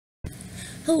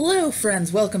Hello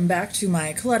friends, welcome back to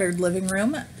my cluttered living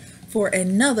room for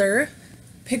another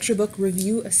picture book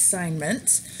review assignment.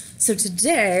 So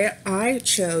today I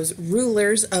chose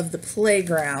Rulers of the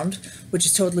Playground, which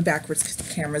is totally backwards because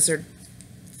the cameras are,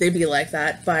 they be like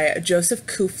that, by Joseph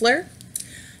Kuefler.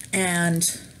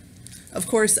 And of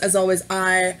course, as always,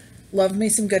 I love me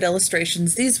some good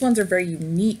illustrations. These ones are very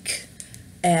unique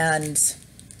and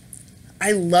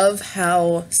I love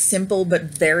how simple but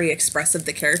very expressive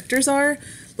the characters are.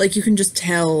 Like, you can just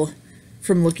tell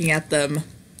from looking at them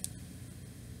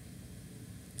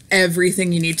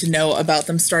everything you need to know about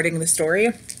them starting the story.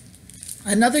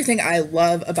 Another thing I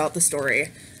love about the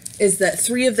story is that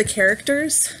three of the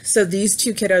characters, so these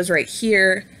two kiddos right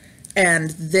here and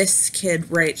this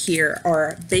kid right here,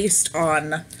 are based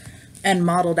on and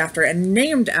modeled after and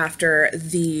named after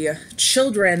the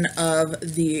children of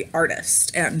the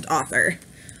artist and author.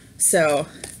 So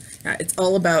yeah, it's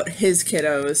all about his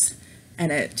kiddos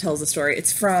and it tells a story.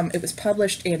 It was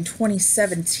published in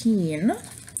 2017,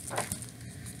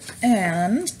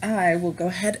 and I will go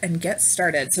ahead and get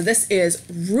started. So this is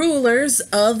Rulers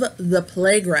of the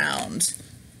Playground.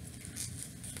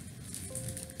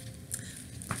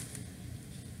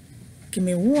 Give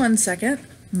me 1 second.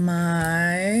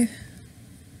 My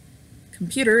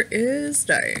computer is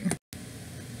dying.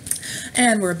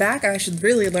 And we're back. I should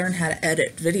really learn how to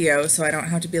edit video so I don't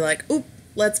have to be like, oop,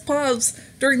 let's pause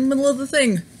during the middle of the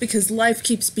thing, because life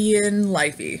keeps being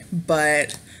lifey.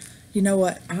 But you know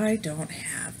what? I don't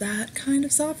have that kind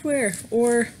of software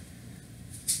or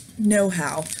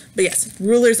know-how. But yes,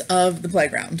 Rulers of the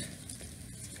Playground.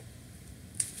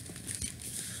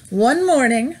 One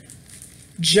morning,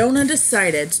 Jonah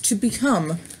decided to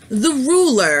become the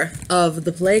ruler of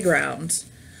the playground.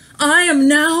 "I am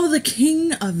now the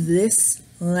king of this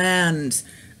land,"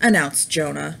 announced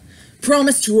Jonah.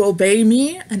 "Promise to obey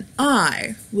me, and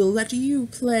I will let you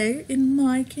play in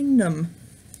my kingdom."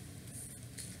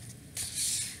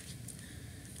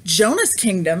 Jonah's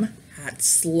kingdom had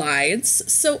slides,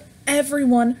 so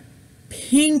everyone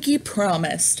pinky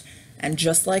promised, and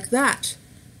just like that,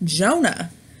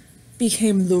 Jonah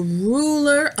became the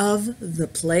ruler of the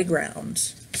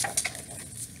playground.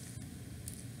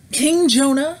 King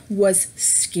Jonah was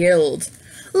skilled.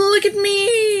 "Look at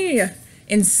me!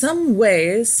 In some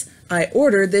ways, I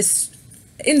order this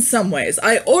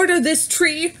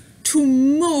tree to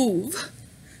move.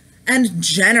 And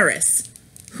generous.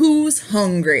 Who's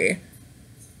hungry?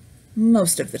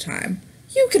 Most of the time.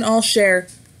 You can all share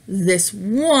this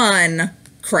one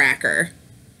cracker."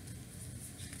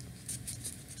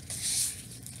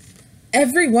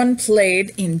 Everyone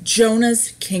played in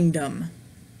Jonah's kingdom.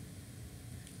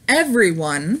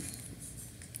 Everyone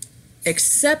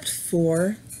except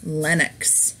for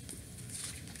Lennox,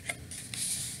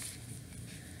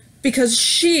 because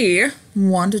she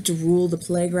wanted to rule the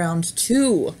playground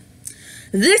too.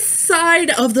 "This side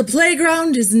of the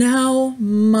playground is now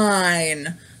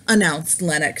mine," announced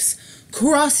Lennox.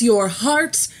 "Cross your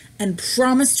heart and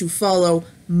promise to follow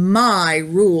my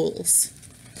rules."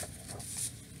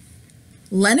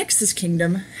 Lennox's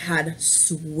kingdom had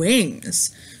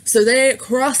swings, so they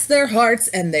crossed their hearts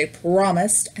and they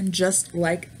promised, and just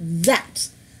like that,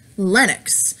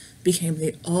 Lennox became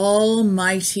the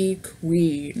almighty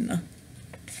queen.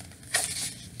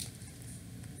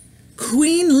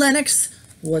 Queen Lennox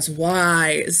was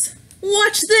wise.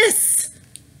 Watch this!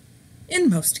 In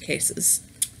most cases,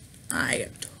 I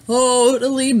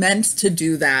totally meant to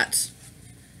do that.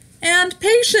 And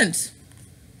patient.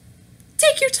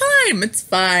 Take your time, it's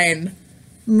fine.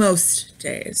 Most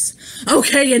days.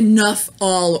 Okay, enough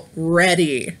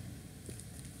already.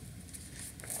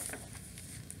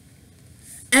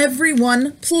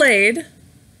 Everyone played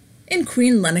in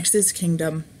Queen Lennox's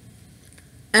kingdom.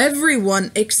 Everyone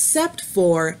except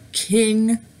for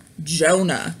King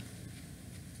Jonah.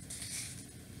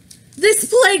 "This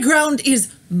playground is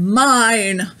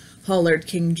mine," hollered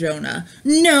King Jonah.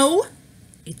 "No,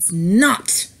 it's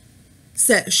not,"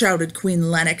 shouted Queen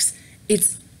Lennox.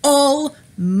 "It's all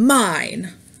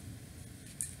mine."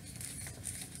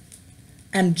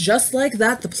 And just like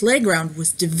that, the playground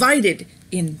was divided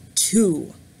in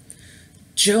two.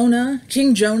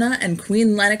 King Jonah and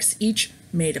Queen Lennox each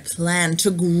made a plan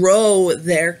to grow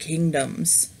their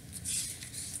kingdoms.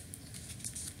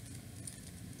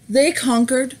 They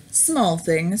conquered small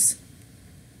things.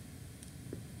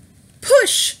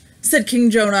 "Push," said King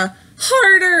Jonah.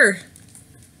 "Harder."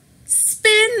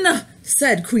 "Spin,"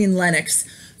 said Queen Lennox.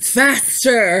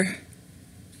 "Faster."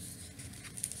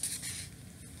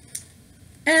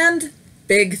 And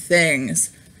big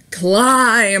things.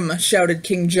 "Climb," shouted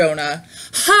King Jonah.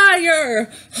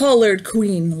 "Higher," hollered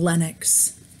Queen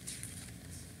Lennox.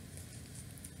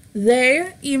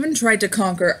 They even tried to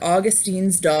conquer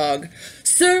Augustine's dog,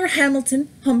 Sir Hamilton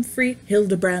Humphrey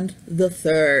Hildebrand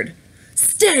III.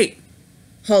 "Stay!"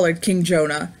 hollered King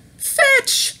Jonah.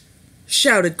 "Fetch!"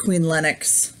 shouted Queen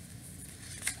Lennox.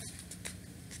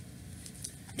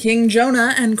 King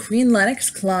Jonah and Queen Lennox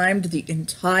climbed the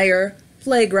entire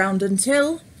playground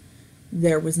until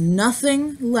there was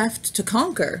nothing left to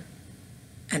conquer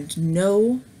and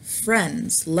no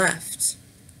friends left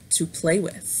to play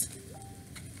with.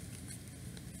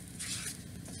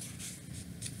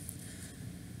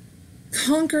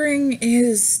 "Conquering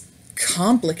is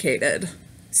complicated,"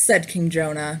 said King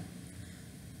Jonah.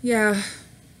 "Yeah,"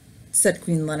 said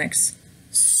Queen Lennox.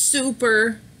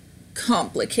 "Super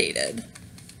complicated."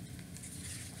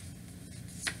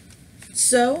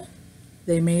 So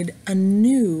they made a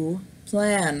new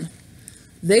plan.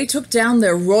 They took down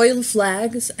their royal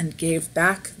flags and gave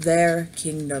back their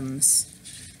kingdoms.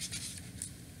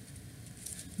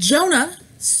 Jonah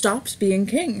stopped being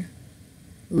king.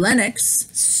 Lennox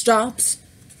stopped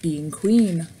being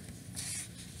queen.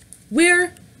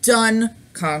 "We're done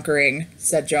conquering,"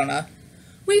 said Jonah.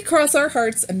 "We cross our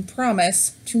hearts and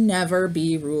promise to never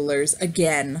be rulers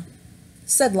again,"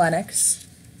 said Lennox.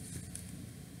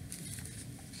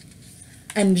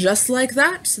 And just like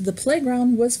that, the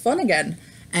playground was fun again,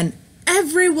 and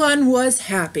everyone was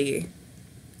happy,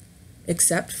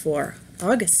 except for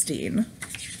Augustine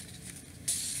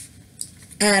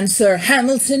and Sir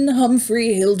Hamilton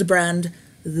Humphrey Hildebrand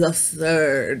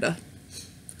III.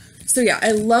 So yeah,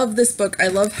 I love this book. I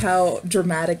love how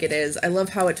dramatic it is. I love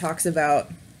how it talks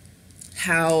about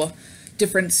how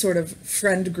different sort of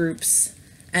friend groups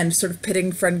and sort of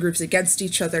pitting friend groups against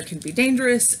each other can be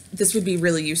dangerous. This would be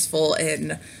really useful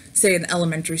in, say, an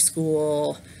elementary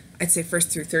school, I'd say 1st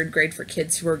through 3rd grade for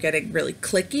kids who are getting really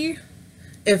cliquey,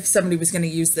 if somebody was going to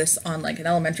use this on like an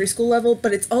elementary school level,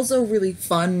 but it's also really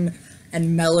fun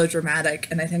and melodramatic,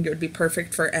 and I think it would be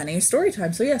perfect for any story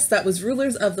time. So yes, that was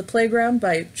Rulers of the Playground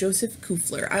by Joseph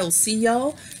Kuefler. I will see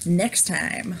y'all next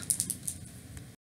time.